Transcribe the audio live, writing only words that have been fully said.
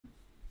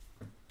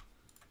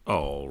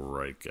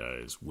Alright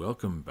guys,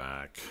 welcome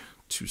back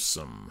to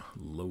some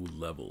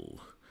low-level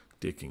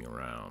dicking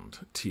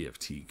around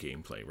TFT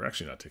gameplay. We're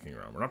actually not dicking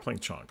around, we're not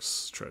playing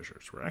Chonk's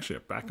Treasures. We're actually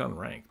back on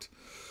ranked.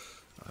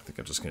 I think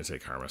I'm just going to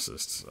take Harm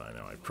Assist. I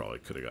know I probably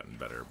could have gotten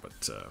better, but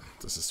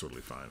this is totally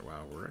fine.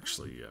 Wow, we're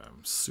actually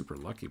super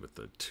lucky with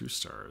the 2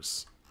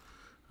 stars.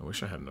 I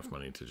wish I had enough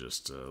money to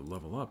just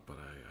level up, but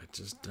I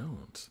just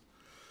don't.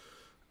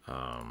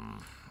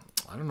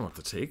 I don't know what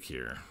to take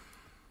here.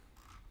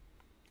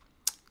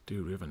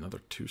 Dude, we have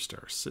another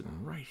 2-star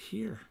sitting right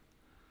here.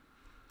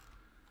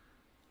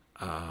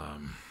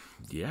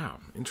 Yeah,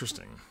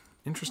 interesting.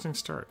 Interesting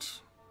start.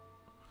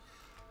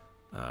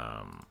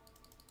 I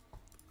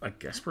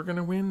guess we're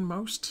gonna win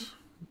most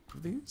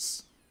of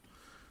these.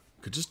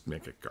 Could just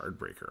make a guard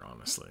breaker,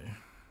 honestly.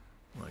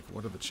 Like,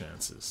 what are the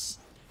chances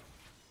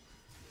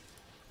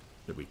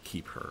that we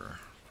keep her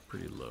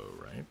pretty low,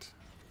 right?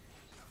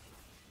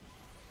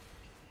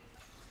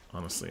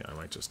 Honestly, I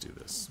might just do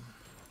this.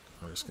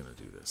 I'm just gonna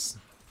do this.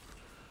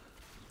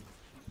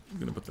 I'm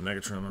gonna put the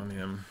Negatron on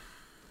him.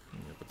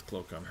 I'm gonna put the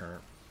cloak on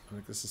her. I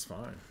think this is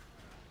fine.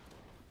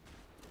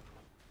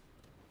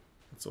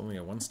 It's only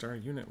a 1-star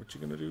unit. What you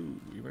gonna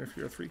do? Even if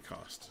you're a 3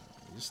 cost,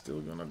 you're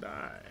still gonna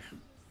die.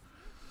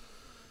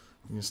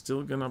 You're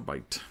still gonna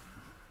bite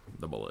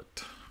the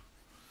bullet.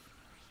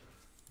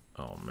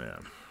 Oh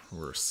man,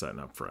 we're setting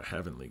up for a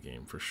heavenly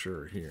game for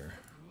sure here.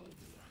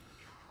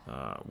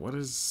 What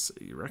is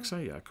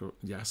Rexa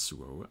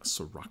Yasuo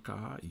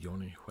Soraka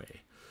Yonehue?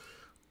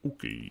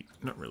 Okay,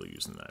 not really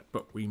using that,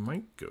 but we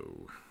might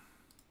go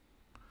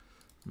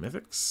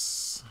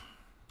Mythics.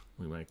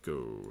 We might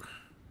go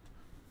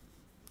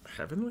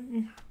Heavenly.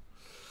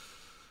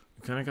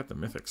 We kind of got the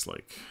Mythics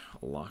like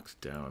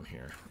locked down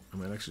here. I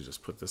might actually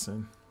just put this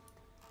in,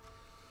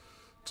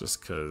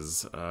 just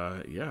because,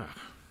 yeah,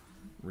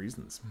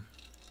 reasons.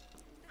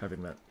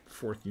 Having that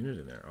 4th unit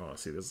in there. Oh,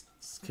 see, this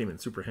came in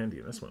super handy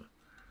in this one.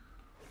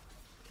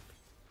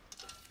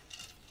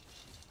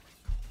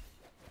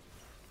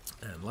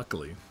 And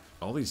luckily,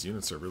 all these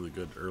units are really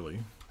good early.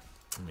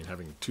 I mean,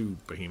 having 2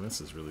 behemoths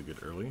is really good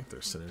early.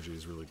 Their synergy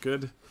is really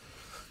good.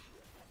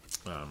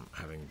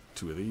 Having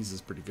 2 of these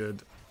is pretty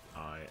good.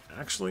 I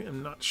actually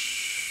am not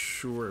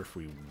sure if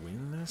we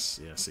win this.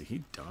 Yeah, see,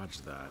 he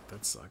dodged that.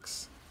 That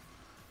sucks.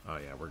 Oh,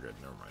 yeah, we're good.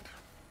 Never mind.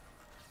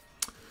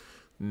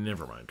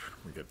 Never mind.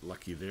 We get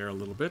lucky there a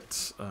little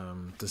bit.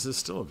 This is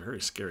still a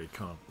very scary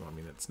comp. I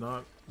mean, it's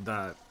not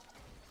that,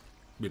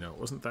 you know, it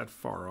wasn't that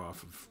far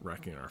off of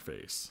wrecking our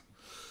face.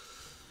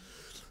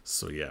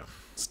 So yeah,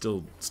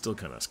 still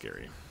kind of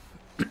scary.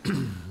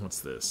 What's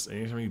this?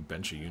 Anytime you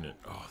bench a unit,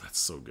 oh, that's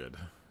so good.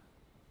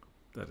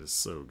 That is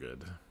so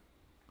good.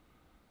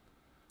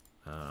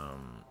 I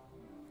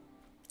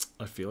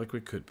feel like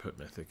we could put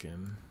Mythic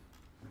in,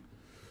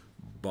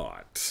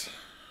 but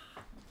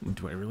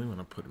do I really want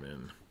to put him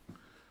in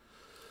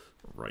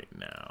right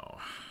now?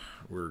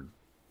 We're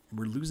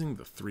losing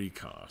the 3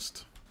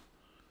 cost.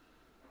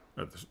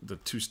 The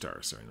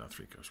 2-star, sorry, not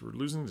 3 cost. We're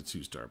losing the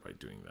 2-star by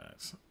doing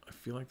that. I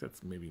feel like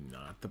that's maybe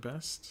not the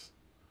best.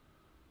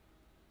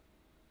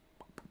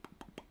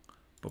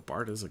 But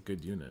Bard is a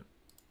good unit.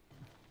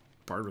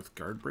 Bard with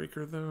Guard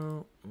Breaker,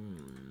 though?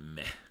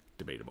 Meh.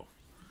 Debatable.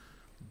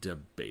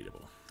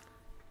 Debatable.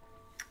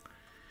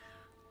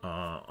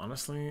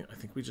 Honestly, I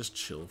think we just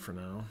chill for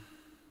now.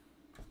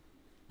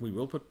 We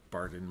will put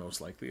Bard in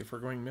most likely if we're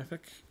going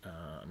Mythic.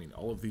 I mean,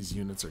 all of these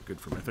units are good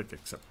for Mythic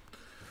except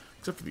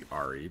for the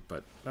Ari,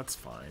 but that's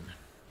fine.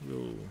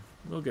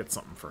 We'll get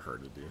something for her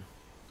to do.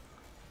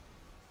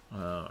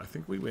 I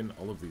think we win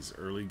all of these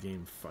early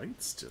game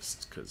fights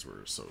just because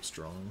we're so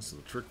strong. So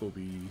the trick will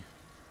be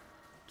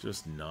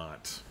just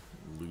not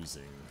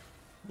losing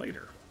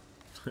later.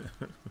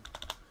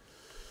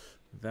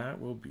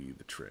 That will be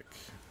the trick.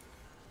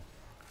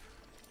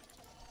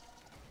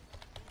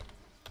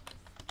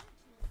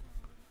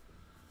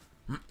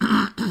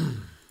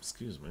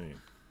 Excuse me.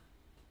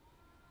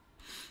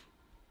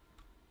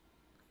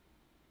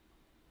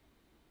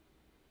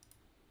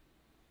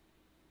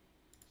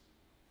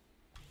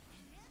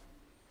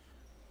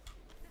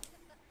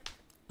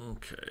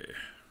 Okay,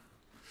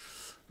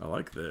 I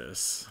like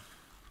this.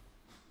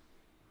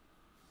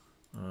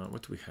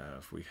 What do we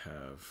have? We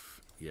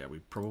have, yeah, we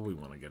probably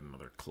want to get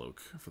another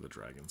cloak for the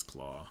Dragon's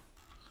Claw.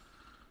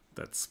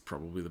 That's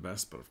probably the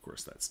best, but of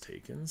course that's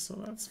taken, so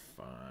that's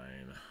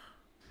fine.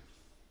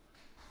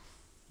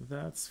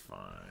 That's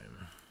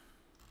fine.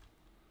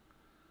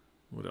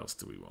 What else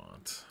do we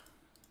want?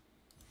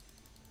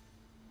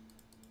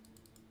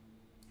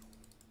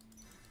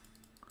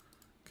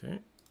 Okay,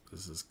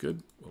 this is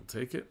good. We'll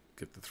take it.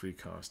 Get the 3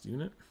 cost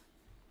unit.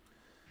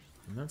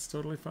 And that's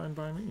totally fine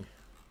by me.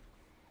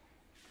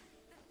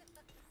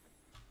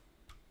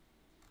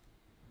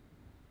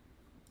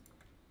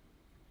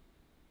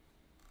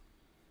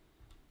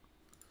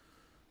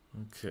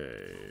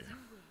 Okay.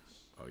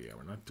 Oh yeah,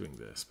 we're not doing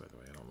this, by the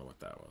way. I don't know what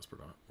that was,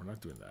 but we're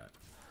not doing that.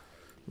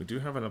 We do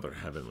have another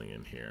Heavenly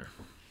in here.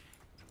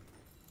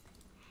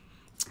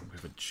 We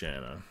have a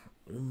Janna.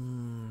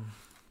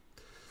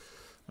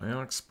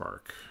 Ionic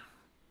Spark.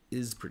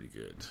 is pretty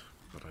good,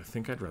 but I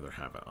think I'd rather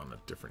have it on a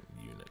different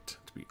unit,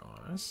 to be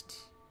honest.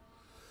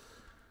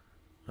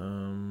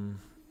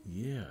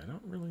 Yeah, I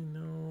don't really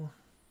know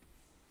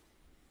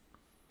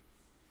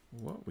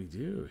what we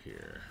do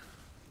here.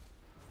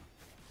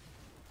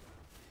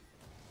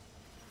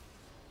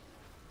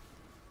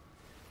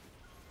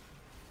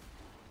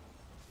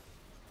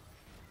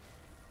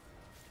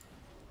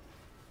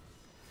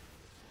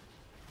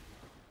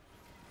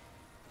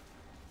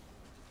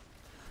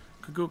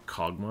 Could go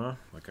Kog'Maw,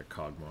 like a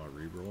Kog'Maw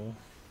reroll.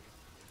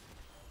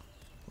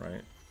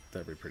 Right?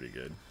 That'd be pretty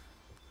good.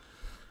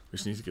 We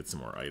just need to get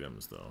some more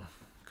items, though.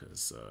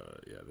 Because,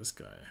 yeah, this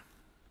guy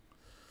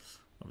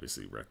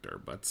obviously wrecked our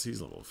butts. He's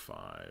level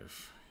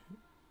 5.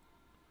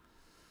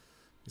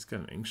 He's got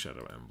an Ink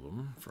Shadow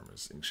emblem from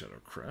his Ink Shadow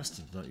crest.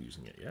 He's not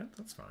using it yet.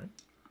 That's fine.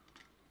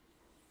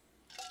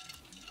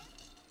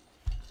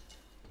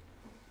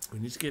 We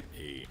need to get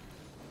a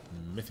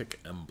Mythic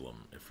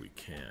emblem if we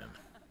can.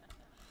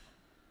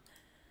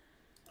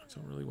 I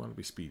don't really want to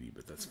be speedy,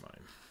 but that's fine.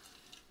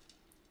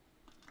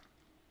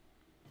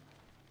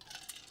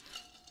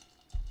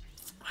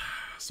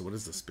 So what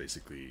is this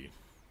basically?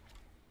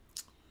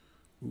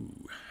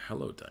 Ooh,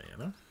 hello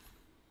Diana.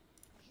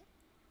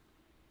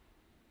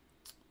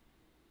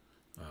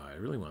 I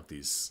really want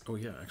these. Oh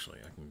yeah, actually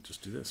I can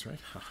just do this, right?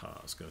 Haha,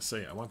 I was gonna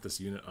say I want this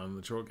unit on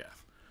the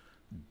Cho'Gath.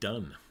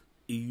 Done.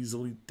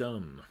 Easily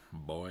done,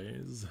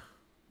 boys.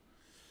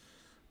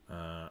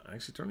 I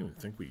actually don't even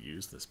think we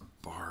use this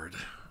Bard.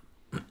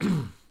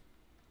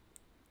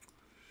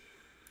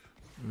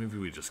 Maybe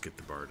we just get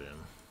the Bard in.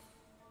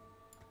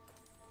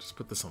 Just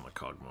put this on the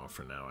Kog'Maw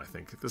for now, I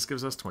think. This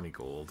gives us 20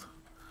 gold.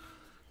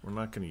 We're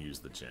not going to use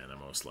the Janna,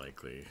 most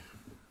likely.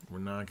 We're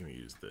not going to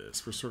use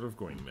this. We're sort of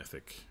going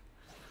Mythic.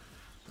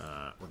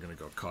 We're going to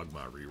go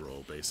Kog'Maw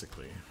reroll,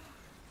 basically.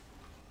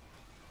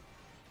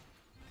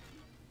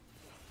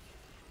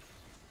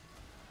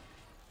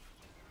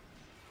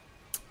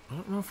 I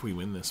don't know if we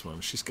win this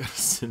one. She's got a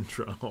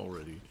Syndra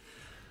already.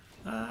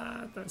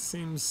 That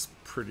seems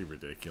pretty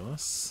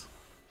ridiculous.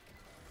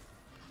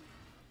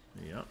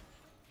 Yep.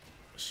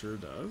 Sure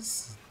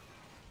does.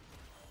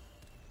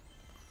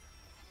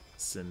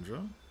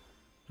 Syndra.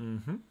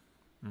 Mm-hmm.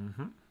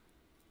 Mm-hmm.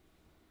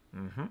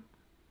 Mm-hmm. Are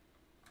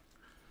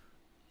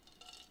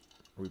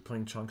we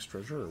playing Chunk's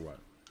Treasure or what?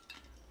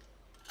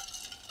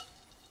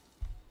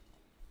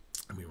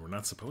 I mean, we're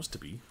not supposed to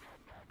be,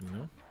 you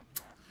know?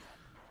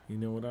 You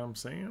know what I'm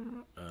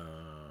saying?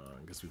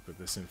 I guess we put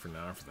this in for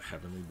now for the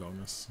heavenly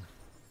bonus.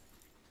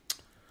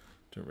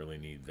 Don't really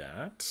need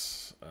that.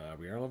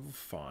 We are level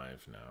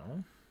 5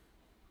 now.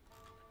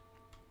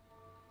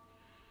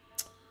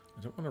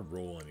 I don't want to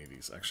roll any of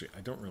these. Actually,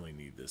 I don't really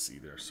need this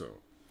either, so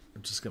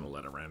I'm just going to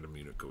let a random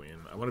unit go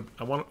in.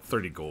 I want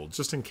 30 gold,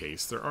 just in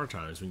case. There are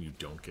times when you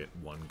don't get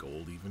 1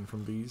 gold even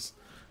from these.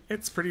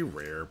 It's pretty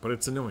rare, but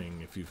it's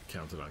annoying if you've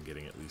counted on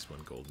getting at least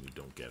 1 gold and you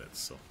don't get it,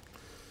 so...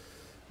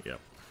 Yep.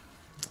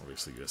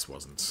 Obviously, this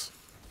wasn't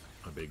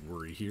a big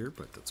worry here,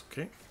 but that's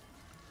okay.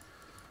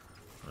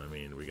 I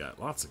mean, we got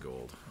lots of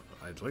gold.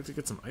 I'd like to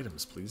get some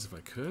items, please, if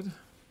I could.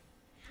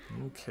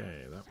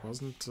 Okay, that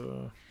wasn't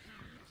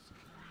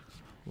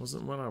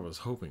what I was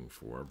hoping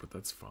for, but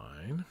that's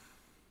fine.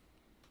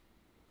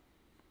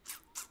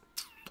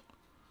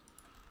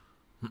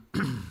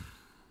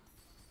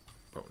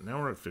 But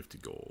now we're at 50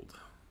 gold.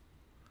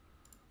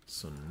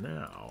 So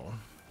now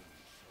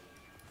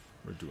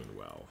we're doing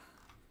well.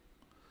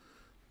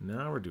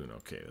 Now we're doing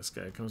okay. This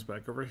guy comes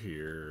back over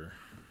here.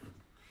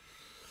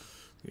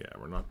 Yeah,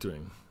 we're not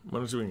doing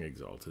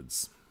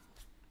exalteds.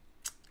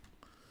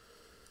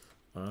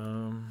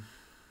 I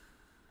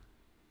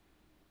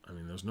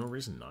mean, there's no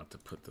reason not to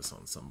put this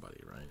on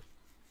somebody, right?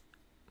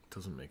 It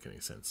doesn't make any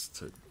sense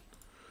to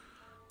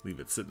leave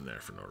it sitting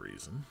there for no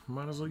reason.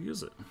 Might as well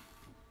use it.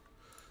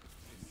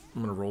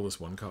 I'm gonna roll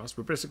this 1 cost.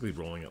 We're basically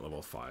rolling at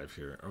level 5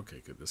 here.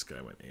 Okay, good. This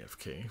guy went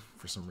AFK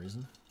for some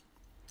reason.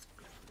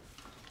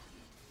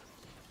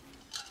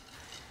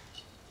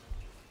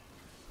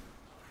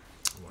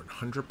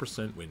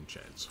 %100 win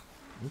chance.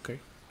 Okay.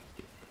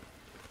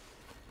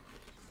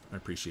 I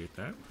appreciate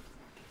that.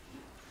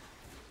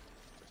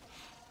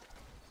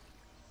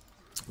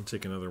 We'll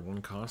take another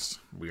 1 cost.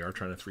 We are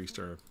trying to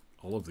 3-star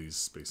all of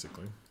these,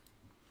 basically.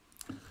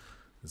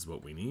 This is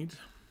what we need.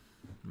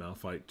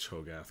 Malphite,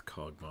 Cho'Gath,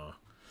 Kog'Maw,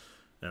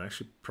 and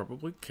actually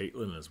probably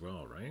Caitlyn as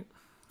well, right?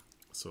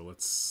 So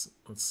let's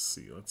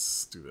see.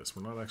 Let's do this.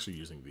 We're not actually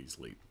using these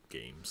late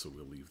game, so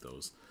we'll leave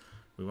those.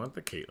 We want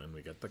the Caitlyn.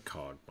 We got the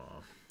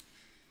Kog'Maw.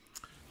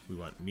 We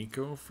want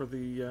Nico for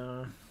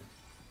the,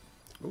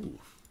 ooh,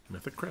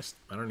 Mythic Crest.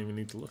 I don't even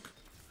need to look.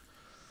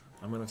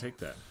 I'm going to take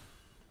that.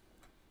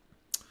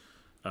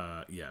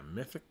 Yeah,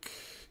 Mythic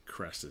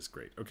Crest is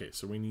great. Okay,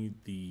 so we need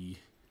the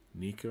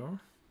Nico.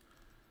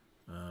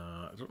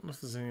 I don't know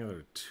if there's any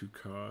other 2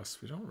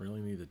 costs. We don't really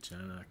need the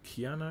Janna.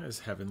 Kiana is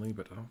heavenly,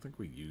 but I don't think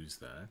we use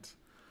that.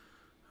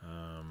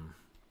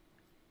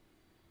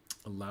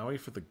 Alawi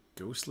for the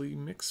ghostly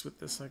mix with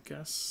this, I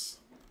guess.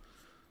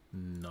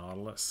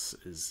 Nautilus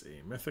is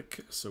a mythic,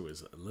 so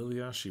is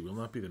Lillia. She will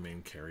not be the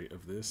main carry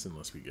of this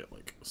unless we get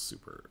like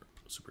super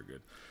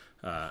good.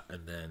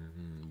 And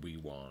then we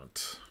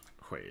want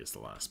Hui is the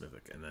last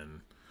mythic, and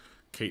then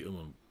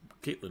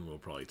Caitlyn will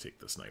probably take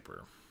the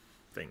sniper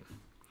thing.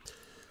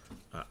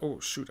 Oh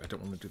shoot, I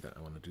don't want to do that. I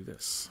want to do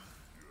this.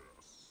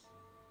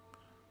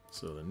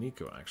 So the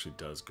Nico actually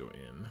does go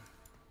in.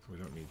 We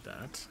don't need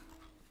that.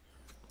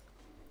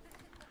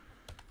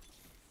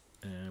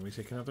 And we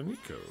take another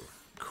Nico.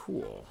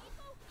 Cool.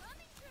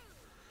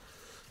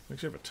 We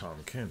actually have a Tom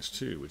Kench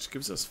too, which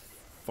gives us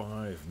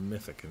 5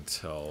 mythic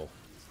until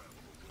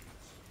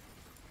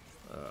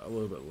a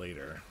little bit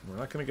later. We're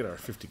not going to get our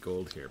 50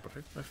 gold here, but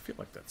I feel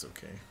like that's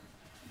okay.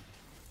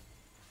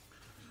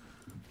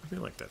 I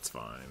feel like that's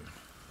fine.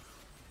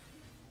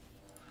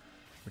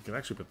 We can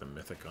actually put the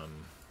mythic on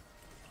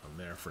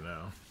there for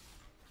now.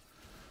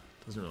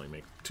 Doesn't really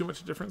make too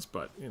much difference,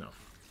 but you know,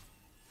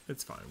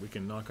 it's fine. We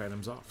can knock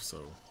items off,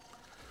 so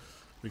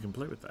we can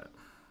play with that.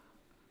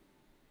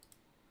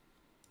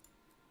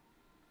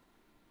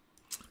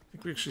 I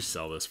think we actually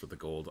sell this for the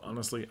gold.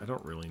 Honestly, I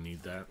don't really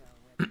need that.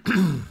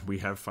 We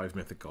have 5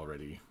 mythic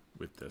already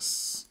with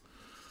this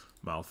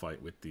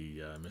Malphite with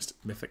the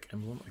mythic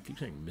emblem. I keep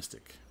saying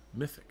mythic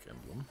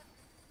emblem.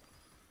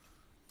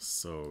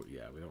 So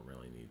yeah, we don't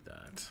really need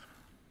that.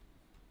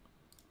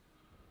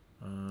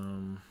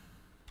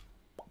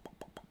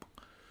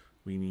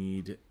 We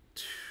need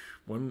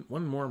one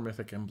more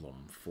mythic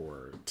emblem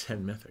for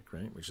 10 mythic,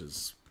 right? Which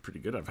is pretty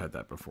good. I've had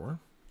that before.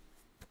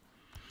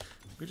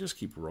 We just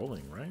keep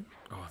rolling, right?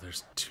 Oh,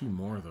 there's 2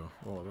 more though.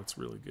 Oh, that's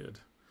really good.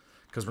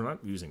 Because we're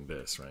not using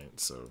this, right?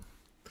 So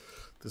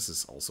this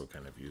is also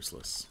kind of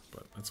useless,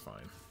 but that's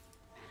fine.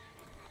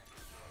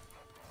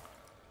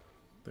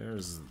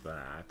 There's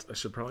that. I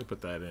should probably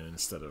put that in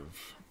instead of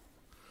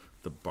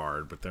the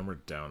Bard, but then we're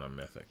down on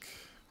mythic.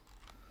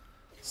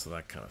 So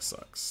that kind of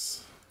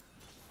sucks.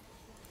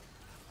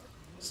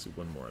 Let's do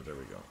one more. There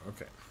we go.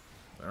 Okay.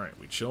 Alright,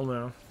 we chill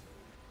now.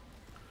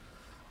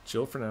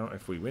 Chill for now.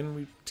 If we win,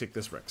 we take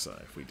this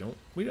Rek'Sai. If we don't,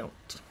 we don't.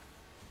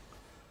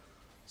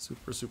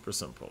 Super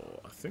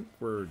simple. I think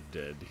we're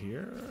dead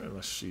here,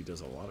 unless she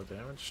does a lot of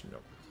damage.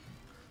 Nope.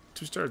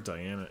 2-star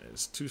Diana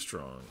is too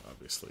strong,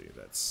 obviously.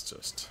 That's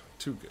just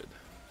too good.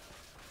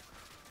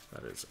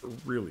 That is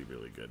really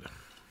good.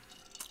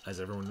 As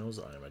everyone knows,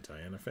 I am a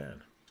Diana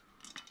fan.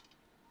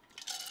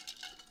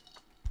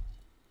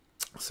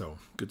 So,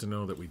 good to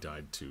know that we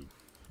died to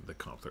the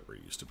comp that we're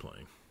used to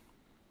playing.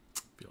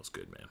 Feels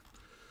good, man.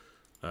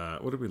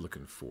 What are we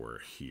looking for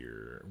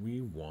here?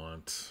 We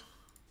want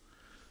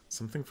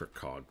something for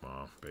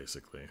Kog'Maw,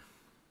 basically.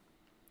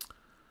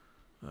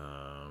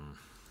 Oh,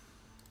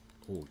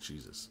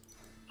 Jesus.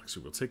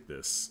 Actually, we'll take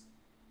this.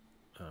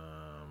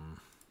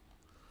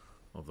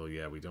 Although,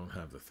 yeah, we don't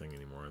have the thing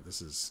anymore.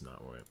 This is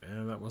not what...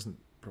 And that wasn't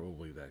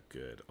probably that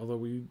good. Although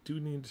we do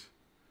need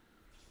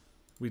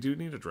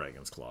a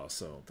Dragon's Claw,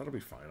 so that'll be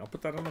fine. I'll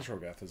put that on the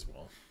Cho'Gath as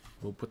well.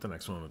 We'll put the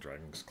next one on the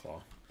Dragon's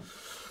Claw.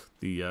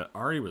 The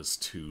Ahri was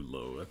too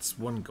low. That's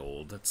 1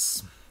 gold.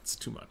 It's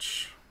too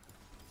much.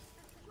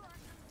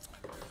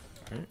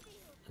 Okay.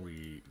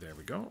 There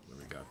we go.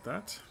 We got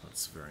that.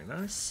 That's very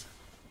nice.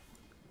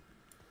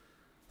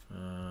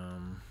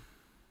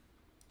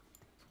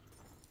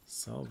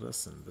 Sell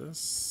this and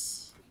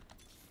this.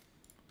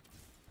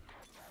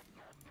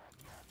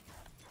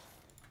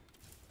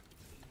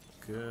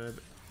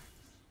 Good.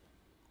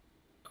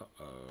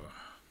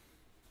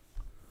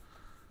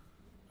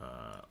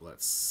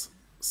 Let's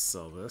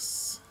sell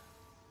this.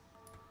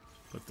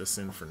 Put this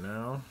in for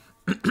now.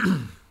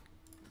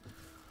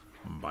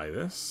 Buy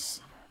this.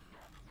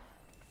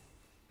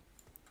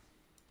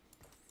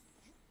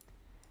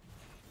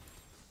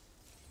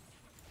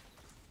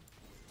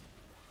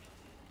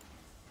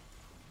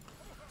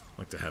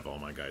 I like to have all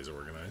my guys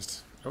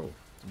organized. Oh,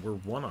 we're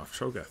 1 off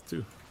Cho'Gath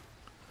too.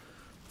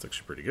 That's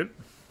actually pretty good.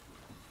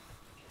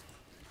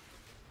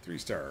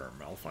 3-star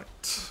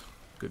Malphite.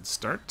 Good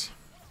start.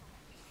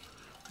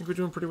 I think we're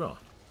doing pretty well.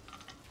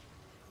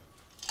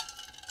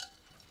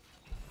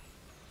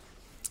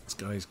 This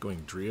guy's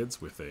going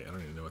Druids with a, I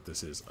don't even know what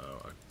this is,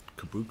 a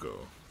Kabuko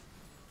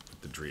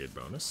with the Druid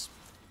bonus.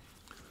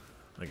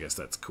 I guess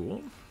that's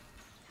cool.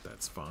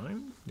 That's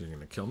fine. You're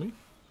going to kill me.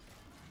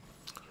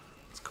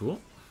 It's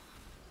cool.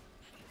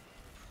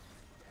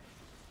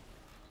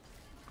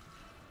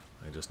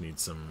 I just need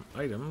some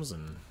items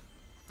and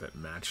that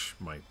match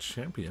my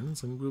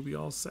champions, and we'll be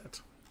all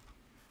set.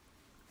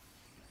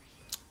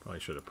 Probably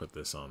should have put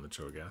this on the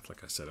Cho'Gath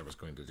like I said I was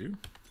going to do.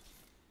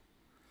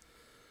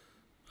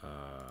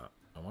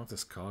 I want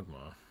this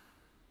Kog'Maw.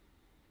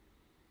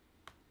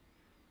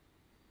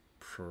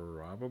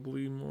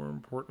 Probably more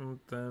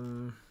important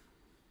than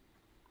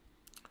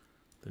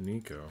the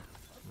Nico,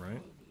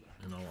 right?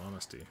 In all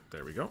honesty.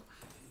 There we go.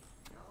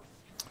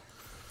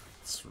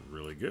 It's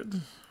really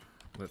good.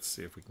 Let's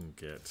see if we can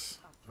get...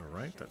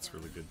 Alright, that's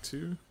really good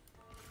too.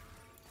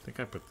 I think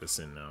I put this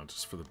in now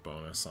just for the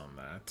bonus on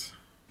that.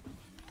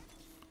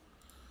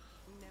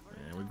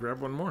 And we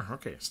grab one more.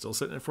 Okay, still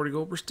sitting at 40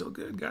 gold. We're still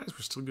good, guys.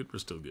 We're still good. We're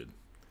still good.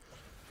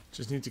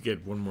 Just need to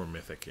get one more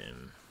Mythic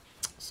in.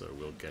 So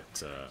we'll get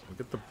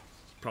the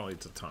probably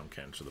the Tom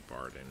Kench or the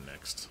Bard in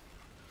next.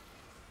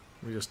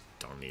 We just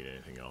don't need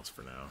anything else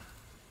for now.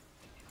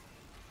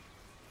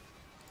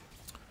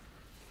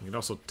 You can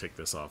also take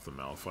this off the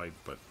Malphite,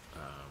 but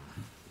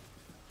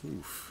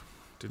oof,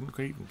 didn't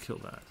quite even kill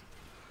that.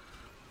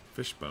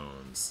 Fish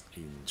bones,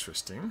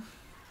 interesting.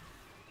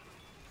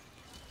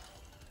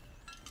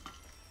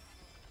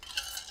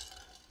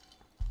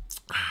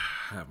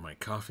 Have my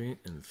coffee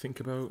and think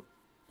about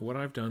what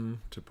I've done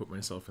to put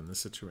myself in this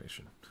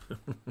situation.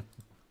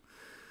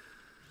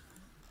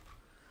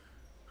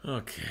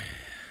 Okay.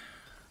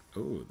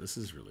 Oh, this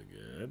is really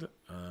good.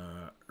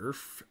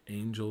 Earth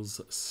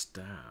Angel's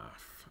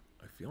Staff.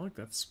 I feel like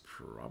that's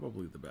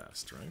probably the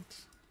best, right?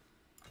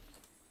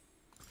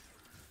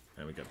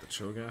 And we got the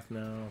Cho'Gath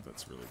now.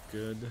 That's really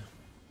good.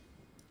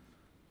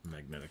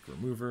 Magnetic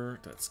Remover.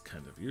 That's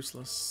kind of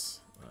useless.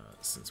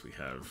 Since we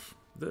have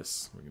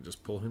this, we can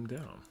just pull him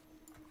down.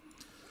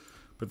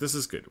 But this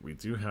is good. We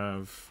do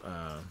have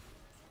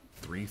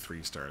 3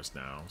 3-stars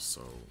now,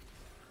 so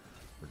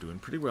we're doing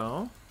pretty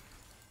well.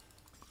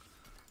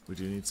 We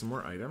do need some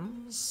more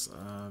items.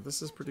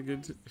 This is pretty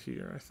good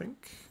here, I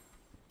think.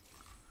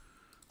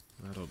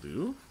 That'll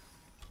do.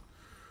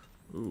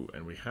 Ooh,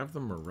 and we have the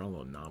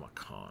Morello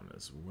Nomicon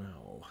as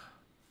well.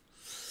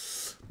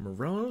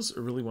 Morello's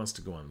really wants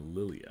to go on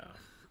Lillia.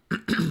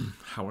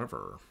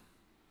 However,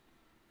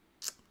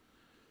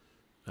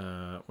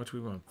 what do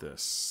we want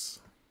this?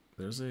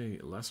 There's a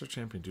Lesser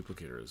Champion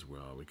Duplicator as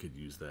well. We could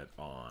use that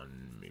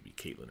on maybe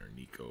Caitlyn or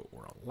Nico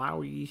or a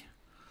Lowy.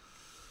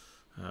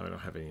 We don't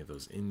have any of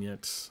those in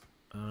yet.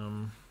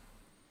 I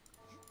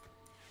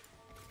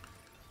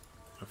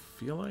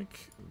feel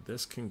like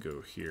this can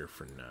go here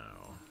for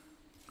now.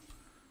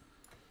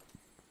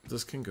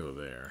 This can go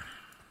there.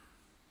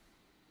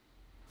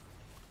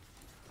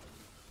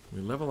 We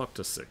level up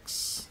to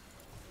 6.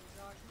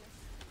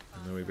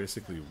 And then we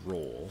basically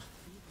roll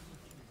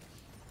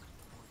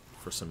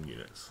for some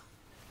units.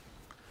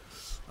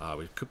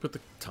 We could put the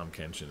Tom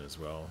Kench in as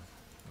well,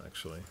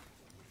 actually.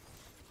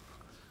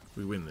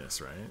 We win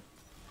this, right?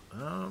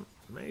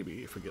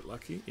 Maybe, if we get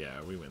lucky.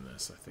 Yeah, we win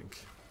this, I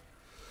think.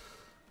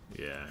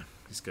 Yeah,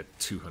 he's got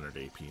 200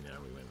 AP now,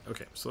 we win.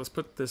 Okay, so let's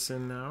put this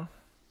in now.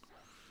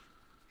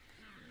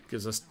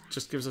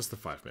 Just gives us the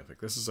 5 Mythic.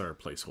 This is our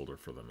placeholder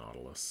for the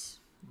Nautilus,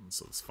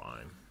 so it's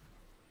fine.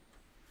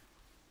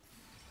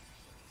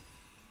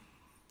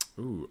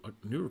 Ooh, a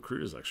new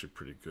recruit is actually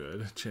pretty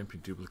good.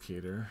 Champion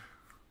Duplicator.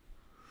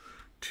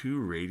 2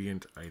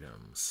 Radiant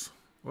items.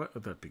 What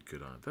would that be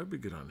good on? That would be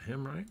good on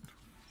him, right?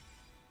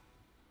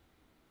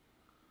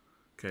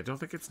 Okay, I don't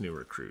think it's new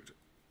recruit.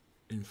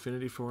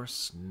 Infinity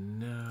Force?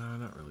 No,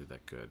 not really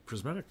that good.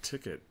 Prismatic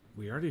Ticket.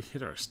 We already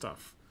hit our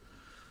stuff,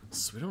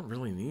 so we don't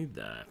really need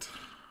that.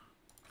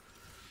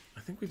 I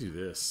think we do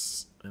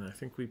this, and I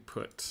think we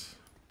put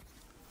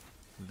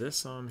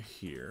this on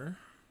here.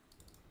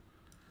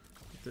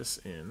 Put this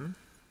in.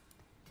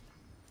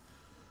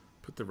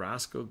 Put the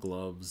Rascal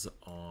gloves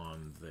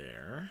on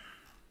there.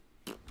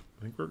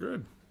 I think we're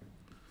good.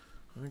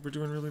 I think we're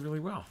doing really, really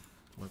well.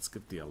 Let's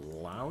get the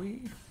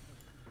Alawi.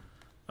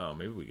 Oh,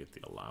 maybe we get the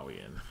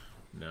Alawi in.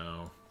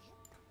 No.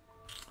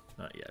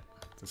 Not yet.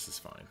 This is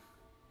fine.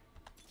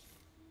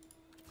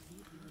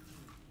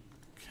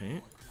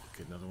 Okay.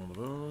 Get another one of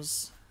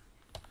those.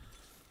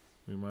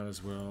 We might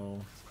as well...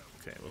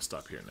 Okay, we'll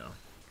stop here now.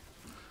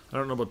 I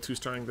don't know about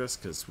 2-starring this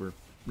because we're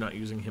not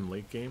using him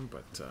late game,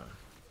 but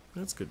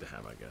that's good to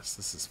have, I guess.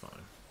 This is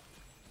fine.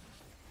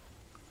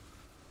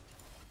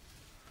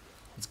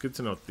 It's good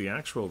to note the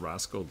actual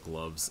Rascal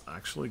gloves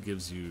actually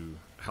gives you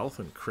health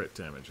and crit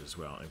damage as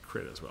well, and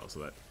crit as well, so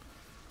that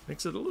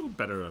makes it a little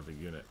better of a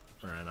unit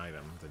or an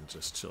item than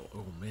just chill.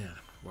 Oh man,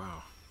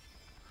 wow.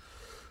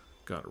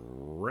 Got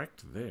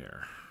wrecked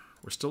there.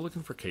 We're still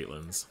looking for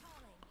Caitlyn's.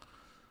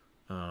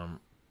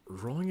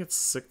 Rolling at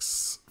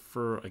 6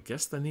 for, I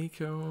guess, the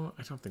Nico.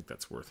 I don't think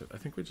that's worth it. I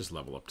think we just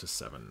level up to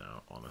 7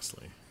 now,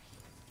 honestly.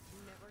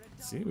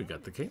 See, we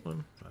got the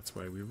Caitlyn. That's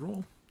why we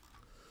roll.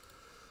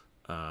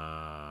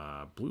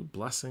 Blue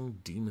Blessing,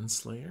 Demon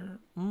Slayer.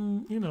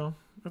 You know,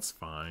 that's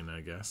fine, I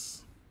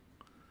guess.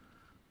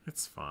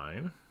 It's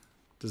fine.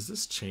 Does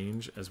this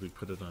change as we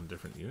put it on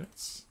different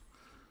units?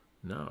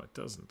 No, it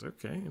doesn't.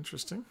 Okay,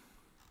 interesting.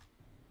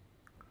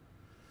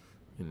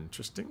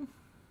 Interesting.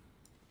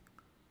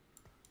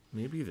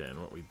 Maybe then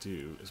what we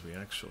do is we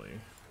actually...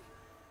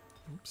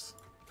 Oops.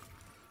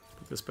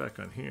 Put this back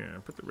on here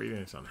and put the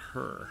Radiant on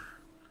her.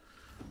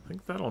 I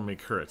think that'll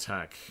make her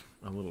attack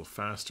a little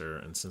faster,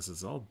 and since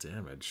it's all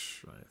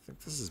damage, I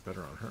think this is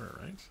better on her,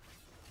 right?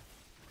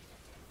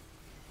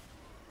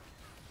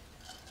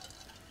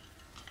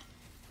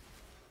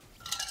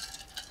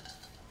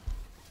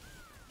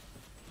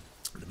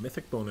 The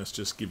Mythic bonus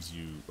just gives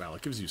you, well,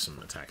 it gives you some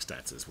attack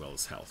stats as well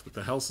as health, but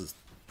the health is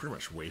pretty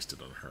much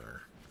wasted on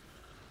her.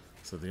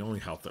 So the only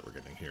health that we're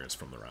getting here is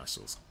from the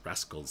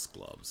Rascal's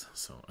gloves,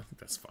 so I think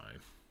that's fine.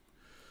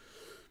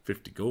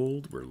 50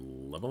 gold, we're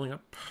leveling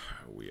up.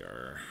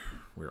 We're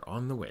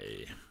on the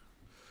way.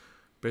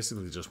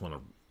 Basically just want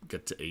to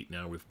get to 8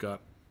 now. We've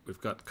got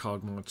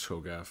Kog'Maw,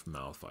 Cho'Gath,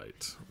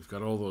 Malphite. We've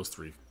got all those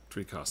three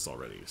costs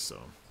already,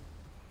 so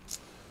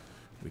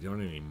we don't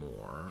need any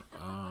more.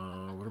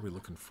 What are we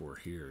looking for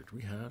here? Do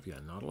we have? Yeah,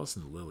 Nautilus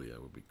and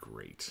Lillia would be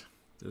great.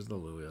 There's the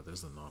Lillia,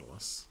 there's the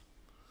Nautilus.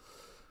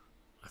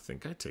 I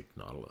think I take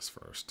Nautilus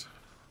first,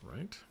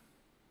 right?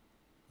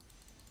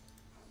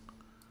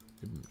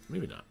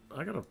 Maybe not.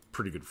 I got a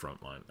pretty good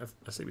front line.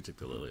 I say we take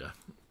the Lillia.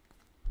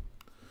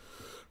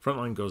 Front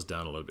line goes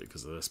down a little bit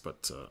because of this,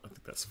 but I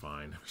think that's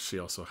fine. She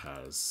also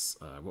has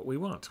what we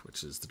want,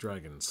 which is the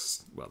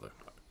Dragon's, well, the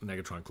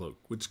Negatron Cloak,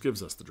 which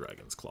gives us the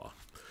Dragon's Claw.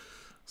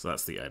 So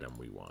that's the item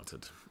we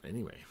wanted.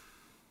 Anyway,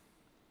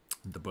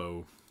 the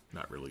bow,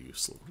 not really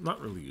useful. Not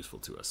really useful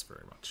to us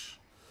very much.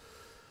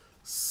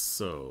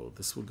 So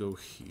this will go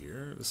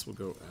here. This will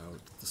go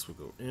out. This will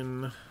go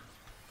in.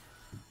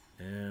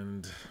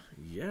 And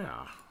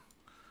yeah,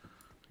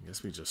 I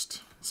guess we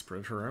just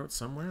spread her out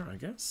somewhere, I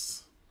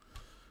guess.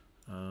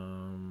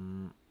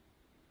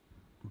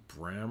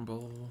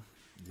 Bramble.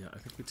 Yeah, I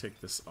think we take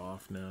this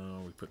off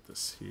now. We put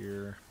this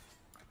here.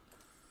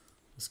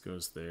 This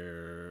goes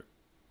there.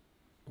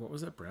 What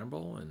was that?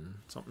 Bramble and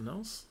something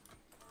else?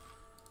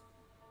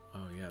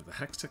 Oh yeah, the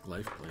Hextech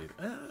Lifeblade.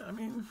 I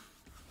mean,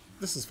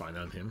 this is fine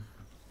on him.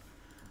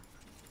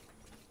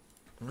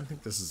 I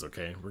think this is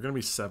okay. We're going to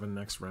be 7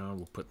 next round.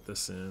 We'll put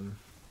this in.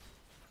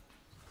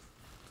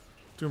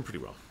 Doing pretty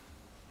well.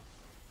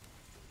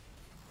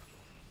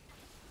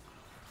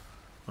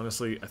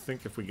 Honestly, I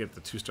think if we get the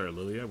 2-star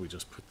Lillia, we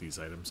just put these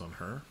items on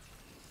her.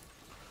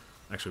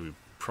 Actually, we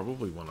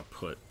probably want to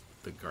put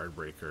the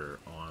Guardbreaker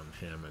on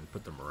him and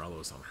put the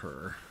Morellos on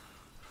her.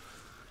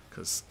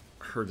 Because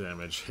her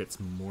damage hits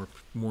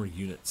more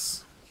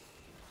units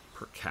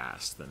per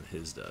cast than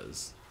his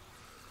does.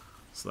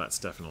 So that's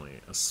definitely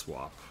a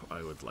swap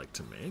I would like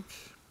to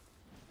make.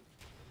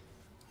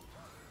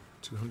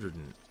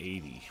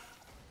 280.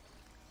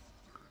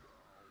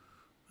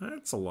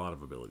 That's a lot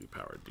of ability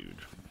power, dude.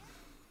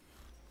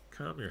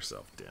 Calm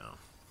yourself down.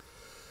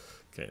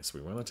 Okay, so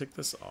we want to take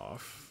this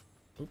off.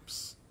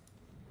 Oops.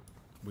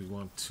 We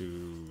want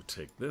to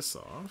take this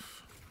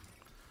off.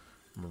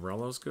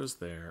 Morellos goes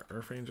there.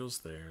 Earth Angel's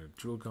there.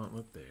 Jewel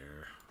Gauntlet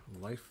there.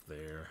 Life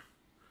there.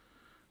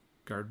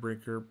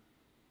 Guardbreaker.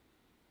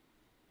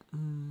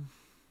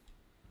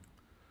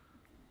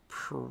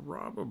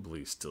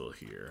 Probably still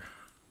here.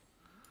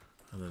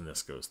 And then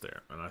this goes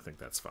there. And I think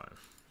that's fine.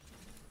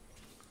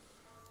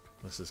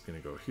 This is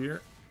going to go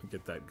here.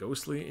 Get that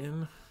Ghostly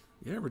in.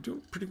 Yeah, we're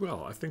doing pretty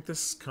well. I think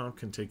this comp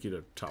can take you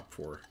to top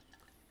 4.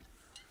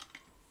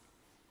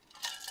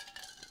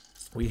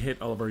 We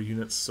hit all of our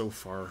units so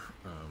far.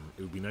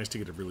 It would be nice to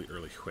get a really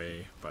early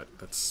Hui, but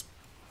that's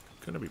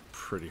going to be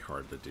pretty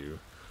hard to do.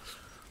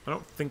 I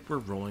don't think we're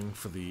rolling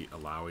for the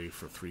Alawi,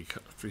 for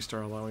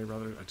 3-star Alawi,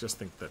 rather. I just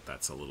think that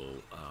that's a little,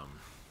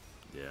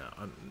 yeah,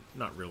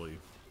 not really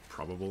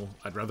probable.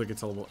 I'd rather get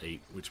to level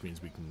 8, which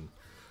means we can,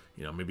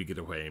 you know, maybe get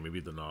away, maybe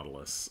the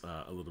Nautilus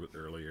a little bit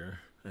earlier.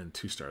 And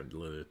 2-star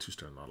Lillia,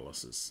 2-star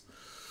Nautilus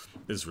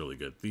is really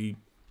good. The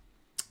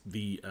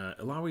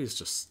Alawi is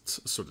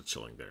just sort of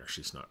chilling there.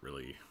 She's not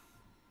really,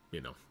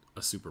 you know,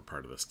 a super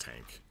part of this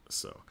tank.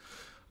 So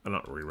I'm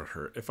not worried about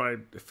her. If I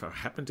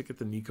happen to get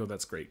the Nico,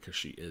 that's great because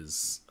she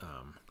is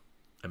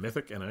a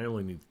mythic, and I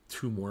only need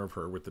 2 more of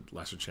her with the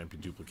Lesser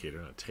Champion Duplicator,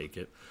 and I take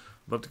it.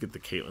 I'd love to get the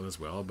Caitlyn as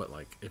well, but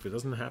like if it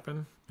doesn't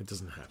happen, it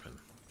doesn't happen.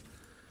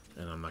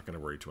 And I'm not going to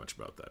worry too much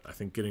about that. I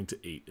think getting to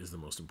 8 is the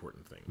most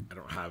important thing. I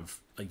don't have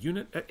a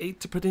unit at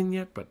 8 to put in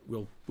yet, but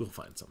we'll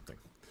find something.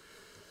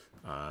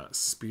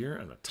 Spear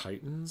and a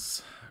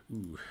Titans.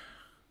 Ooh.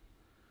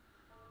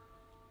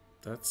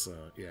 That's,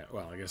 yeah,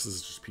 well, I guess this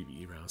is just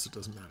PvE rounds, so it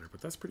doesn't matter, but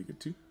that's pretty good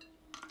too.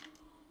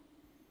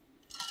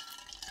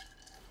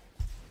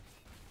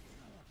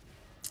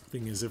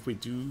 Thing is, if we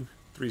do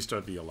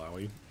 3-star the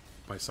Alawi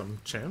by some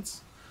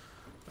chance,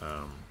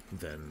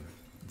 then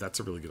that's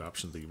a really good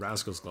option. The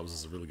Rascal's Gloves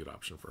is a really good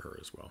option for her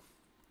as well.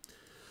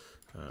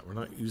 We're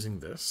not using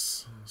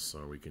this,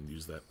 so we can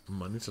use that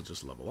money to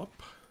just level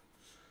up.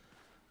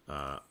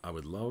 I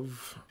would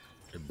love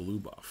a blue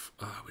buff.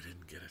 Ah, we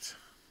didn't get it.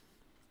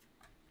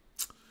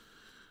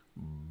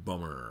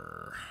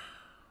 Bummer.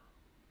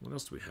 What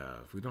else do we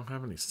have? We don't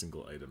have any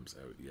single items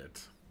out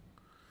yet.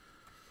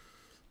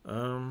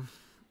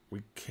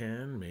 We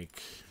can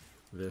make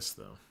this,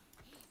 though.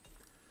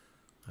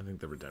 I think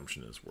the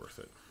redemption is worth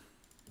it.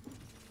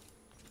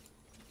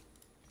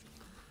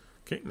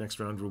 Okay, next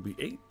round will be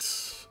 8.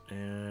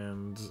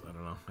 And, I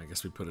don't know, I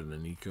guess we put it in a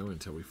Nico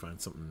until we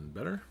find something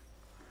better.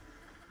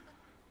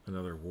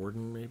 Another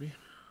Warden, maybe?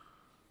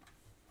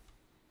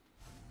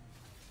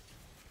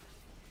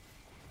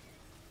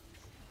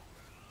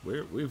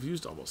 We've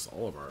used almost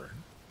all of our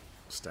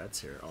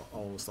stats here,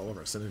 almost all of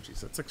our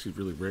synergies. That's actually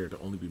really rare to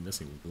only be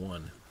missing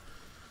 1.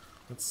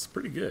 That's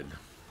pretty good.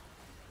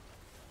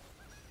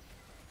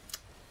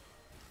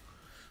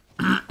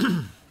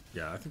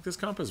 Yeah, I think this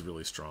comp is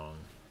really strong.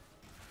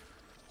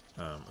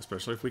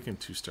 Especially if we can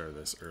 2-star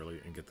this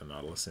early and get the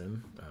Nautilus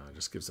in. It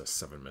just gives us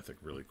 7 Mythic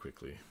really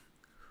quickly.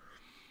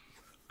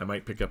 I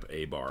might pick up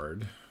a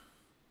Bard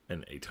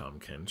and a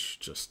Tom Kench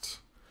just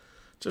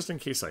in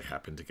case I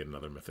happen to get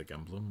another Mythic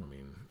Emblem. I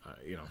mean,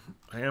 you know,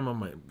 I am on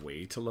my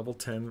way to level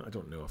 10. I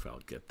don't know if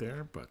I'll get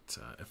there, but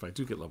if I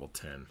do get level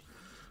 10,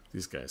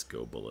 these guys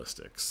go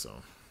ballistic,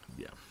 so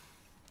yeah.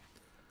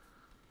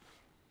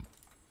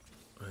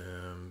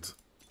 And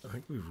I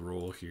think we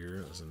roll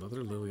here. There's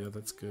another Lillia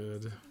that's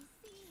good.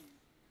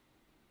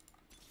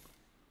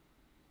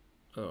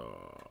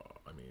 Oh,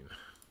 I mean,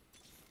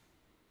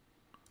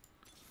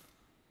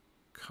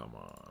 come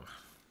on.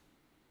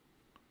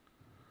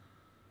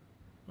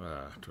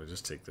 Do I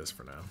just take this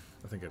for now?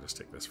 I think I just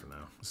take this for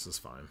now. This is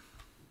fine.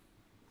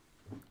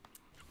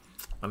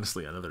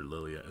 Honestly, another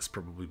Lillia is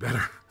probably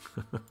better.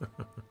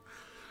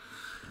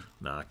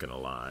 Not gonna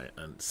lie.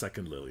 And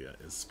second Lillia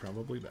is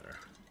probably better.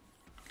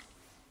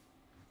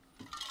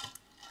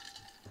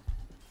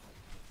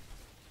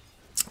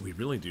 We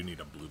really do need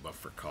a blue buff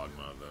for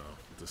Kog'Maw, though.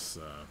 This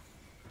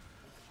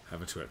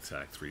having to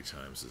attack 3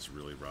 times is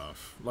really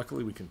rough.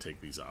 Luckily, we can take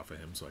these off of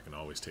him, so I can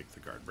always take the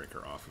guard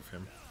breaker off of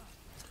him.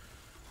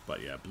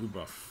 But yeah, blue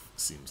buff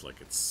seems like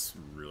it's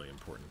really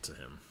important to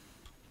him.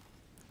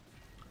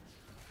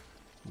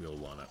 We'll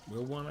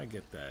wanna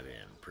get that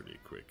in pretty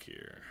quick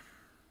here.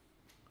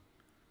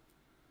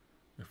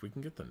 If we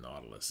can get the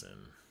Nautilus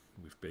in,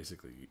 we've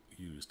basically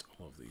used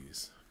all of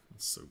these.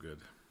 It's so good.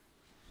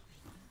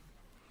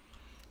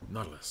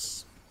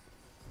 Nautilus.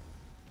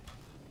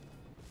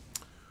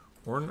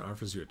 Ornn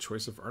offers you a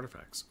choice of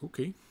artifacts.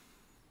 Okay.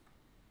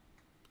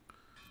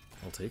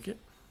 I'll take it.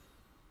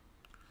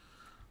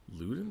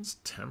 Luden's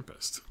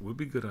Tempest would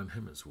be good on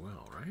him as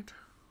well, right?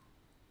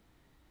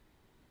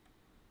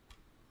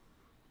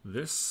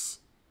 This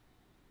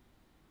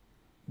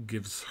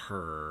gives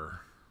her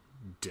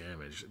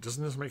damage.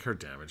 Doesn't this make her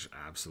damage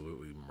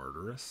absolutely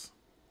murderous?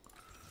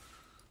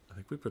 I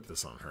think we put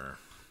this on her,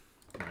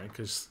 right?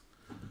 Because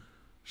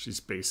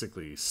she's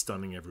basically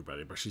stunning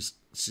everybody, but she's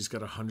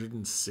got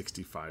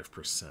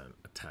 165%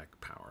 attack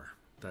power.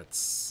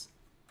 That's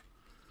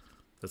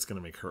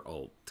gonna make her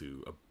ult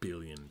do 1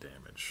 billion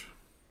damage.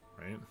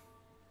 Right?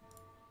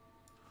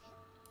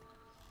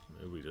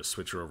 Maybe we just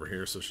switch her over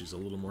here so she's a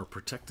little more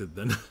protected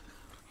then.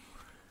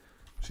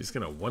 She's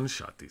gonna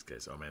one-shot these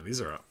guys. Oh man, these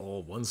are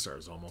all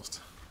 1-stars almost.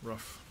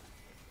 Rough.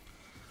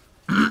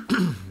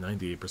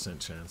 98%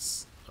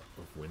 chance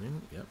of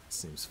winning. Yep,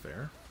 seems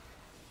fair.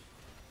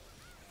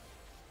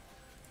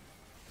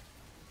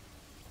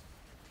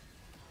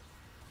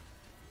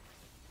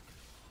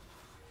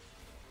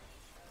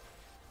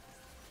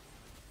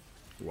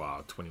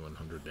 Wow,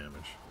 2100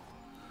 damage.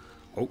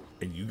 Oh,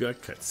 and you got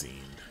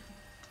cutscened.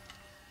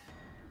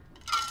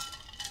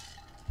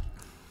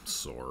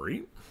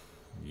 Sorry.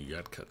 You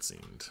got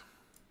cutscened.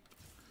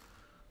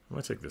 I'm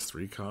going to take this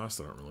 3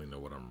 cost. I don't really know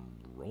what I'm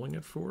rolling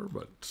it for,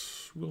 but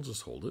we'll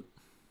just hold it.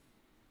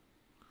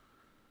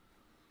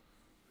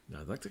 Now,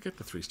 I'd like to get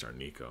the 3-star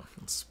Nico.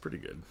 It's pretty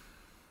good.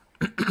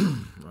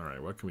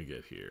 Alright, what can we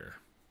get here?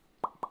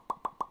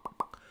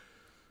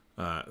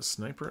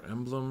 Sniper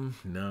Emblem?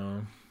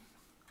 No.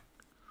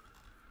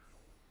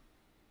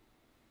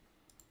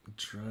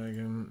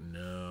 Dragon?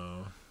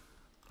 No.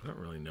 I don't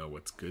really know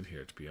what's good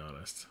here, to be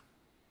honest.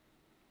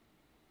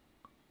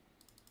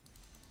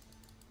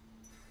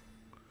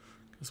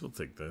 Guess we'll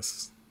take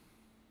this.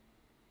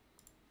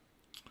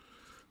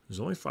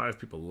 There's only 5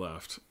 people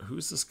left.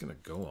 Who's this gonna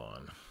go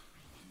on?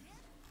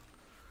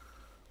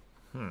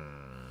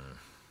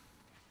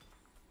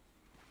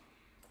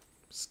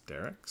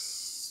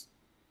 Sterix?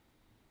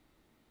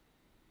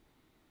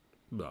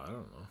 No, I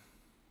don't know.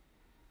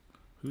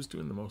 Who's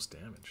doing the most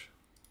damage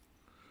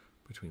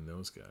between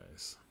those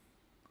guys?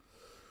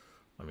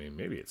 I mean,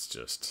 maybe it's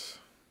just...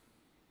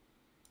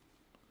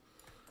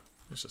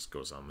 It just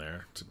goes on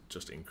there to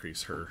just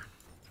increase her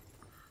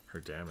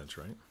damage,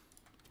 right?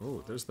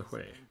 Oh, there's the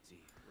Hui.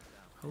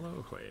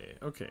 Hello, Hui.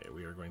 Okay,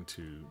 we are going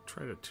to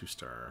try to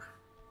 2-star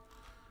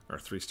or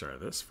 3-star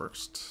this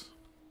first.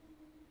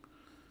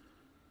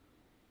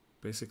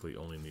 Basically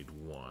only need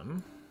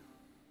 1.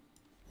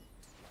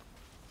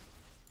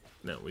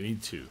 No, we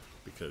need 2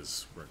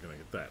 because we're gonna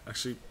get that.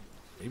 Actually,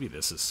 maybe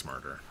this is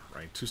smarter,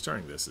 right?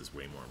 2-starring this is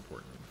way more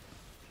important.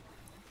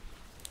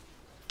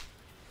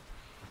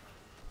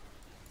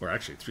 Or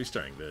actually,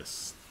 3-starring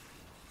this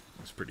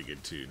is pretty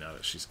good too, now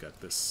that she's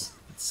got this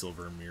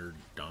Silver Mirrored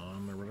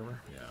Dawn or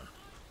whatever. Yeah.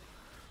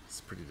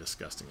 It's pretty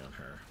disgusting on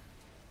her.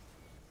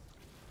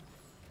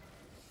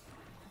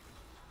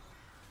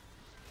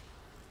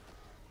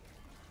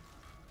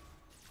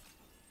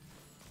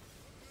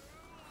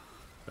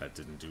 That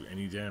didn't do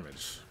any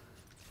damage.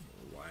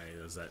 Why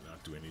does that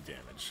not do any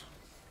damage?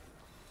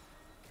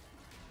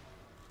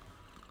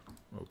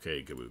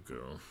 Okay,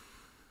 Gabuko.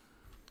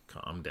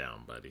 Calm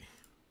down, buddy.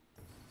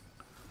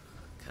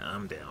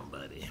 Calm down,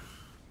 buddy.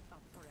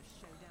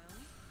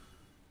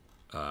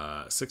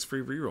 6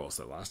 free rerolls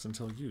that last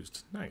until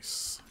used.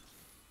 Nice.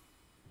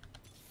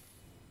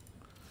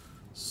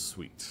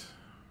 Sweet.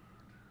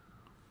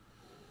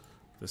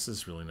 This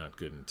is really not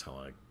good until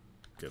I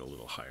get a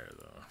little higher,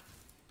 though.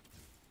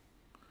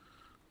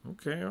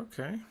 Okay,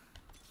 okay.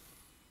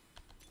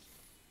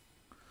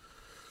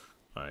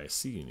 I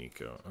see you,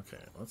 Nico.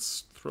 Okay,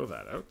 let's throw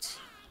that out.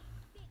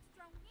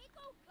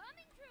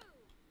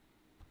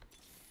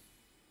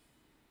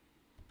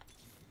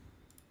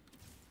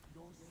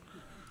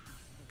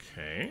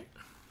 Okay,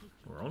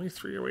 we're only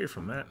 3 away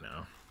from that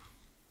now.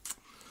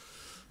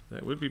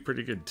 That would be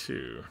pretty good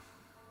too.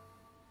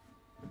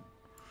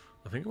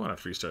 I think I want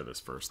to 3-star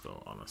this first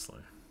though, honestly.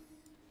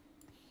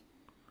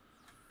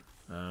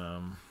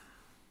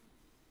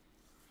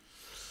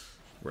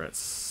 We're at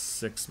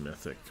 6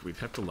 Mythic. We'd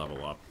have to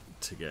level up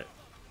to get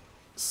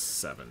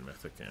 7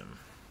 Mythic in.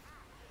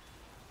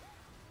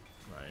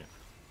 Right.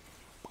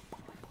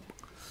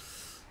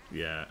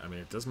 Yeah, I mean,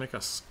 it does make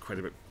us quite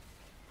a bit...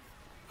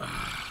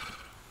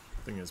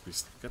 thing is, we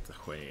got the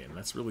Hui, and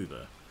that's really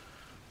the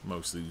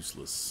most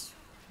useless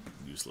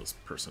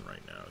person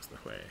right now is the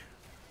Hui.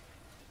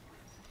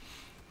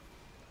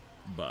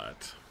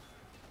 But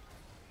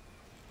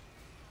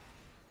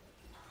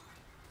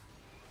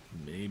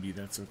maybe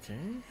that's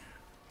okay.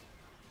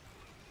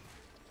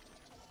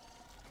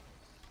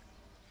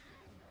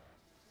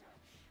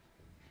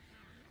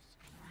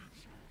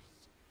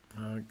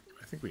 I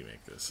think we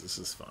make this. This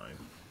is fine.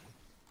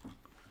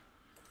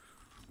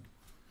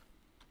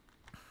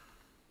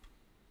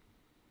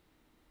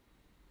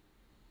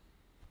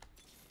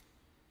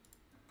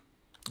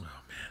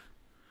 Oh man,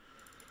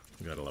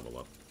 we gotta level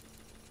up.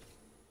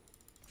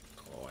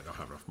 Oh, I don't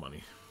have enough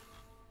money.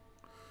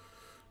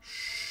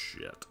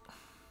 Shit.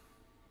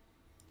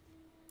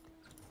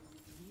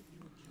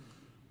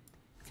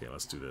 Okay,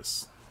 let's do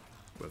this.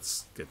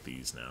 Let's get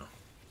these now.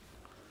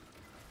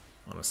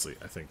 Honestly,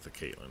 I think the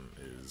Caitlyn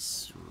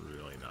is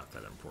really not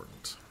that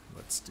important.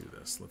 Let's do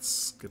this.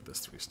 Let's get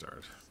this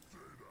 3-starred.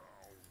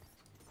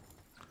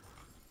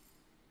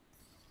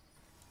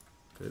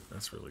 Good,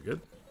 that's really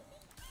good.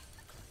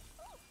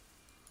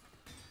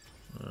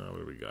 What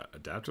do we got?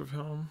 Adaptive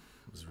Helm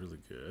is really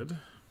good.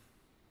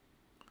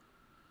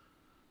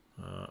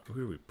 Who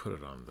do we put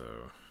it on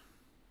though?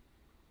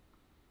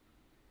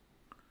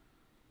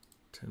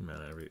 10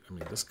 mana every. I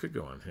mean, this could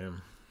go on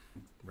him,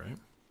 right?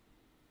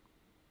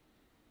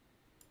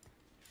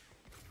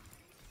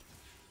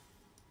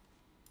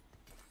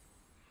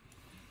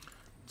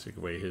 Take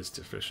away his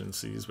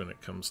deficiencies when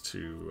it comes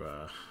to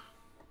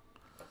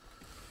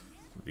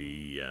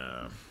the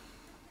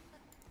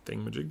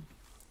thingamajig.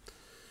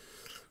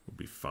 We'll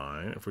be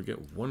fine. If we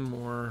get one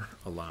more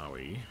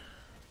Alawi,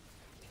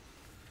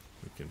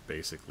 we can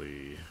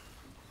basically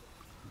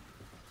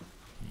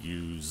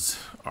use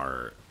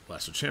our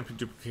Lesser Champion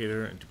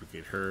duplicator and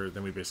duplicate her.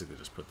 Then we basically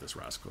just put this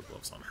Rascal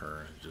Gloves on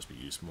her. It'd just be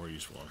more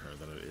useful on her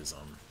than it is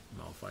on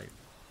Malphite.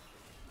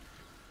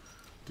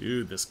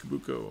 Dude, this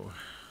Kabuko.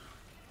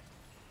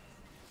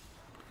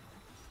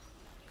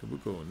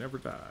 Kabuko never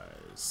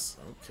dies.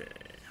 Okay,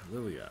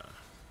 Lillia.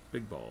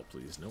 Big ball,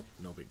 please. Nope,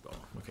 no big ball.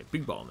 Okay,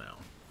 big ball now.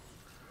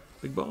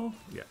 Big ball?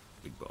 Yeah,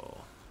 big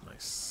ball.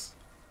 Nice.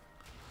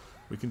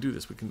 We can do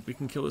this. We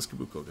can kill this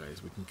Kabuko,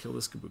 guys. We can kill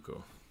this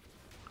Kabuko.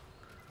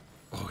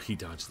 Oh, he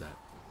dodged that.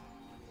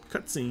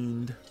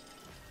 Cutscened.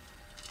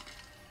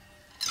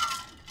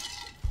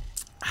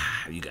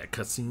 Ah, you got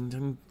cutscened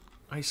and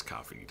ice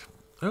coffeed.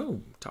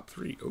 Oh, top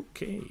 3.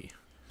 Okay.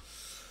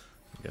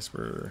 I guess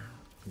we're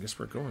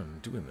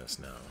doing this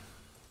now.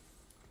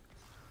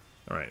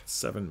 All right,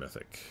 7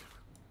 Mythic.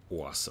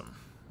 Awesome.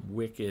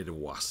 Wicked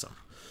awesome.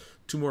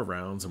 2 more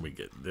rounds and we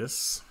get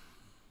this.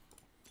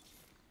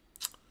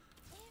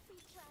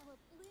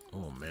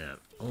 Oh man.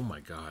 Oh my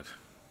god.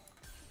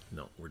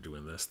 No, we're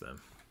doing this then.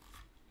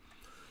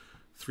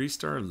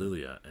 3-star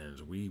Lillia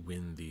and we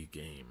win the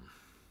game.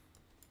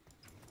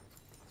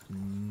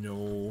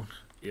 No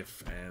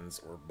ifs, ands,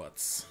 or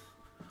buts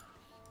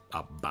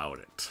about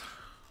it.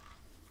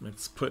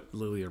 Let's put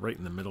Lillia right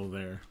in the middle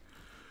there.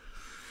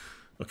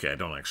 Okay, I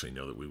don't actually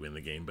know that we win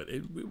the game, but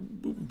it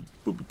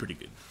will be pretty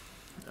good.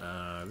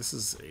 This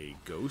is a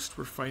ghost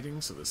we're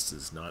fighting, so this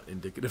is not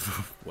indicative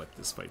of what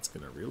this fight's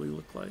going to really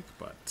look like,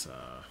 but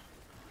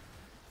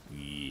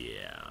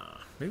yeah.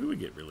 Maybe we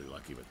get really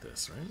lucky with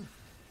this, right?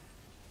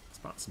 It's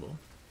possible.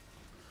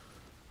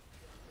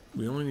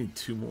 We only need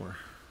 2 more,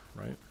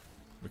 right?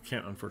 We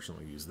can't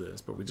unfortunately use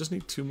this, but we just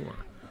need 2 more.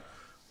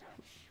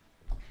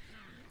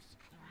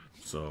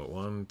 So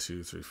 1,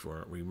 2, 3,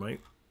 4. We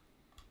might.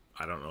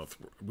 I don't know if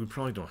we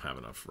probably don't have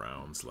enough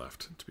rounds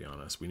left, to be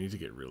honest. We need to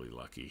get really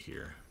lucky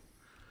here.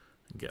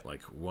 And get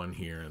like 1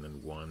 here and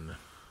then 1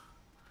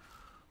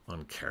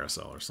 on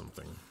carousel or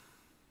something.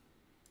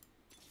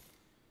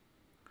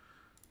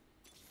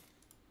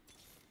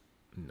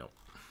 Nope.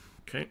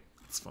 Okay,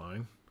 it's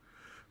fine.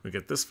 We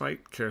get this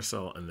fight,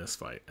 carousel, and this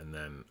fight, and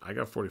then I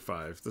got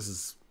 45. This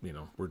is, you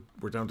know,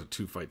 we're down to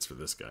 2 fights for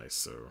this guy,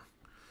 so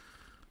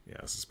yeah,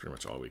 this is pretty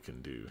much all we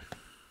can do.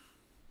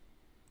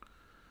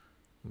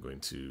 I'm going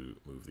to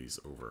move these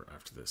over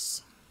after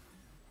this.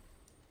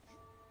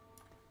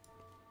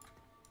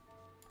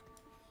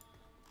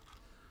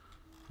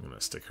 I'm going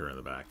to stick her in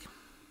the back.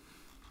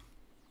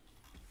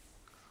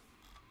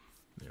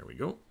 There we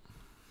go.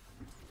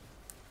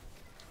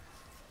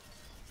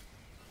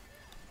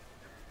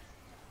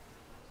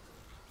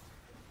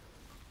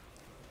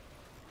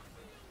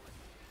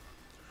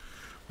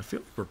 I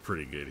feel like we're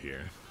pretty good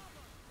here.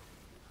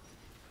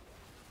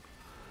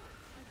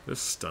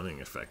 This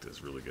stunning effect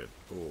is really good.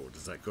 Oh,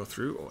 does that go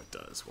through? Oh, it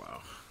does.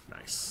 Wow,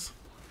 nice.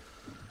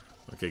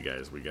 Okay,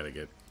 guys, we gotta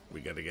get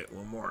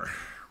one more.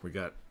 We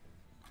got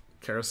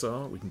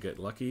Carousel. We can get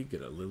lucky,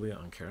 get a Lillia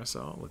on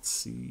Carousel. Let's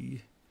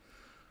see.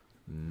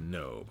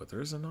 No, but there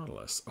is a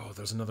Nautilus. Oh,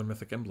 there's another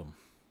Mythic emblem.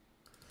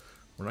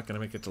 We're not gonna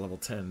make it to level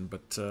 10,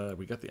 but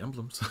we got the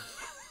emblems.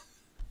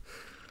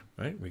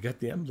 Right? We got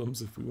the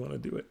emblems if we want to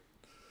do it.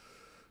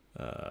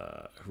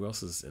 Who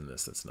else is in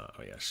this that's not?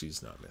 Oh yeah,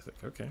 she's not Mythic.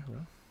 Okay,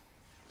 well,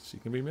 she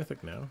can be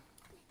Mythic now.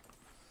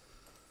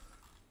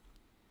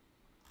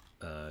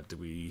 Do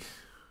we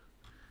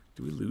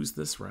lose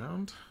this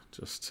round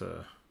just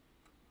to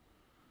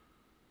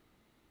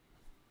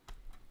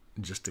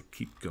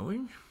keep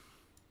going?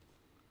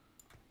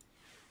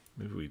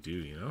 Maybe we do,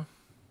 you know?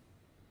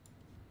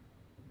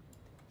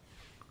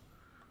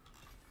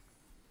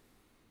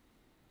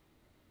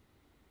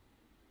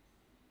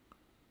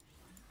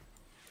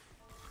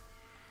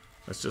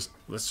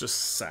 Let's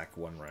just sack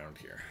one round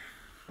here.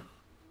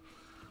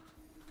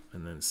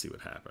 And then see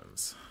what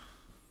happens.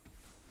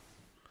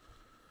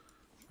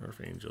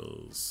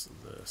 Archangels,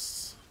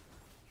 this.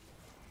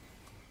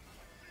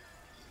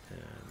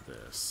 And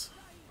this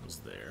was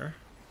there.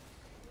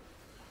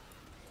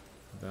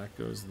 That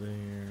goes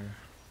there.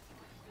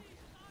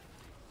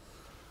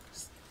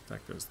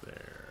 That goes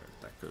there.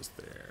 That goes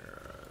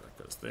there.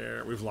 That goes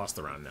there. We've lost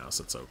the round now,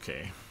 so it's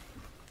okay.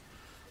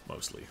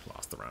 Mostly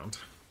lost the round.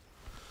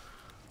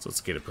 So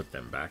let's get to put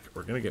them back.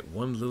 We're going to get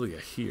one Lillia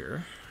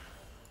here.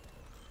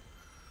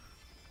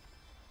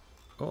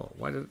 Oh,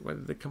 why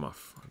did they come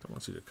off? I don't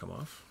want you to come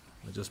off.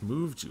 I just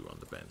moved you on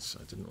the bench.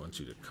 I didn't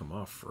want you to come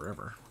off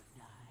forever.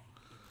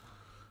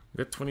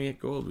 We got 28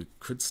 gold. We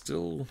could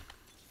still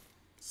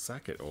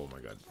sack it. Oh my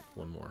god,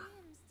 one more.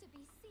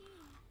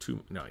 Two,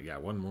 no, yeah,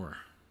 one more.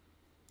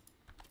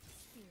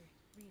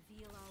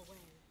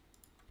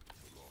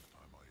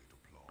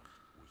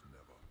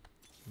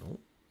 Nope.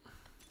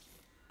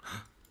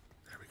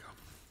 There we go.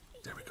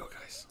 There we go,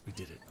 guys. We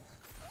did it.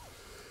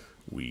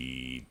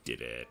 We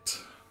did it.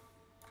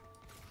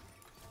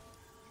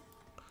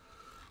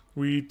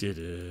 We did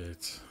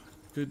it.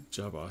 Good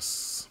job,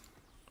 us.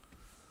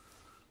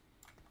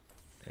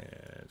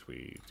 And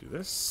we do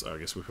this. Oh, I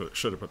guess we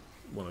should have put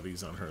one of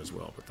these on her as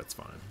well, but that's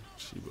fine.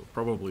 She will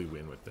probably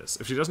win with this.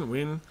 If she doesn't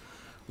win,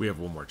 we have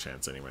one more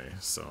chance anyway,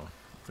 so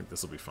I think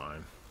this will be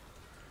fine.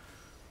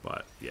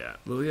 But yeah,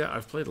 Lillia,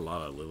 I've played a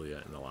lot of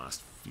Lillia in the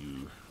last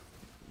few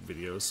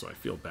videos, so I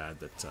feel bad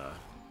that,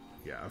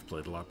 yeah, I've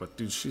played a lot, but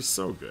dude, she's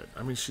so good.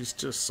 I mean, she's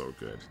just so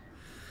good.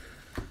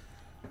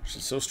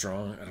 She's so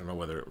strong. I don't know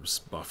whether it was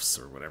buffs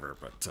or whatever,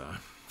 but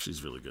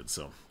she's really good.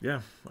 So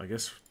yeah, I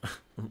guess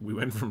we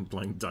went from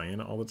playing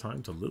Diana all the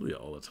time to Lillia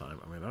all the time.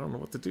 I mean, I don't know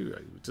what to do.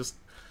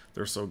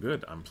 They're so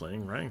good. I'm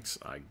playing ranked.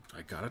 I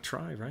gotta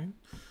try, right?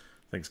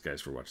 Thanks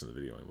guys for watching the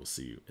video, and we'll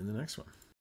see you in the next one.